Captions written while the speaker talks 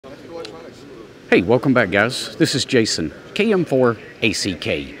Hey, welcome back guys. This is Jason,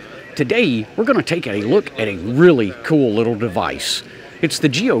 KM4ACK. Today, we're going to take a look at a really cool little device. It's the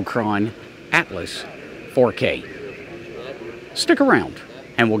GeoChron Atlas 4K. Stick around,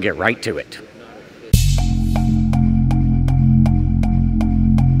 and we'll get right to it.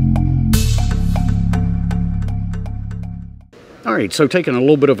 Alright, so taking a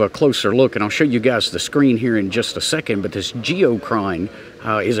little bit of a closer look, and I'll show you guys the screen here in just a second, but this GeoChron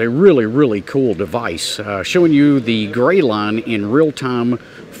is a really cool device, showing you the gray line in real-time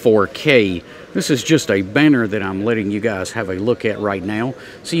 4K. This is just a banner that I'm letting you guys have a look at right now.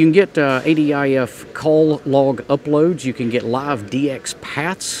 So you can get ADIF call log uploads, you can get live DX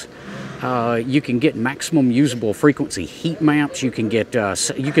paths, you can get maximum usable frequency heat maps. You can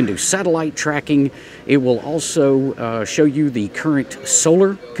do satellite tracking. It will also show you the current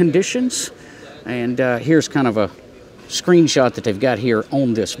solar conditions. And here's kind of a screenshot that they've got here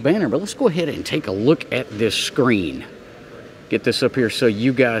on this banner. But let's go ahead and take a look at this screen. Get this up here so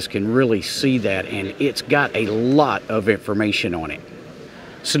you guys can really see that. And it's got a lot of information on it.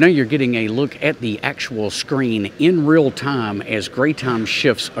 So now you're getting a look at the actual screen in real time as gray time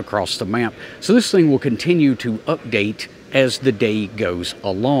shifts across the map. So this thing will continue to update as the day goes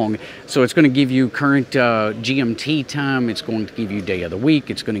along. So it's going to give you current GMT time, it's going to give you day of the week,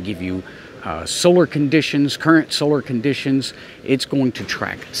 it's going to give you solar conditions, current solar conditions, it's going to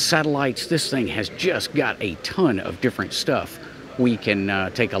track satellites. This thing has just got a ton of different stuff we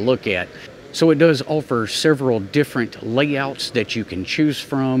can take a look at. So it does offer several different layouts that you can choose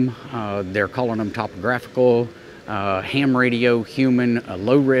from. They're calling them topographical, ham radio, human, a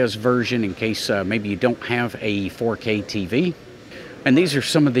low-res version in case maybe you don't have a 4K TV. And these are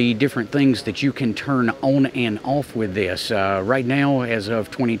some of the different things that you can turn on and off with this. Right now, as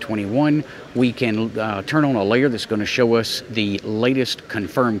of 2021, we can turn on a layer that's going to show us the latest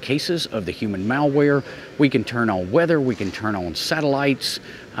confirmed cases of the human malware. We can turn on weather, we can turn on satellites,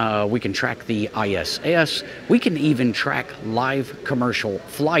 we can track the ISS, we can even track live commercial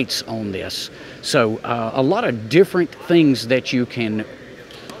flights on this. So a lot of different things that you can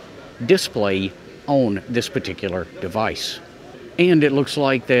display on this particular device. And it looks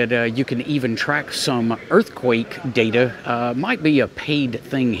like that you can even track some earthquake data. Might be a paid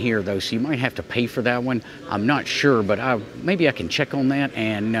thing here though, so you might have to pay for that one. I'm not sure, but maybe I can check on that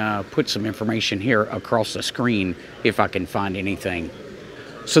and put some information here across the screen if I can find anything.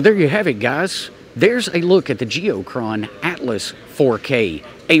 So there you have it guys. There's a look at the GeoChron Atlas 4K,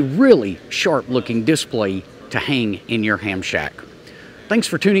 a really sharp looking display to hang in your ham shack. Thanks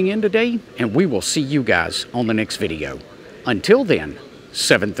for tuning in today, and we will see you guys on the next video. Until then,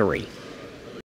 7-3.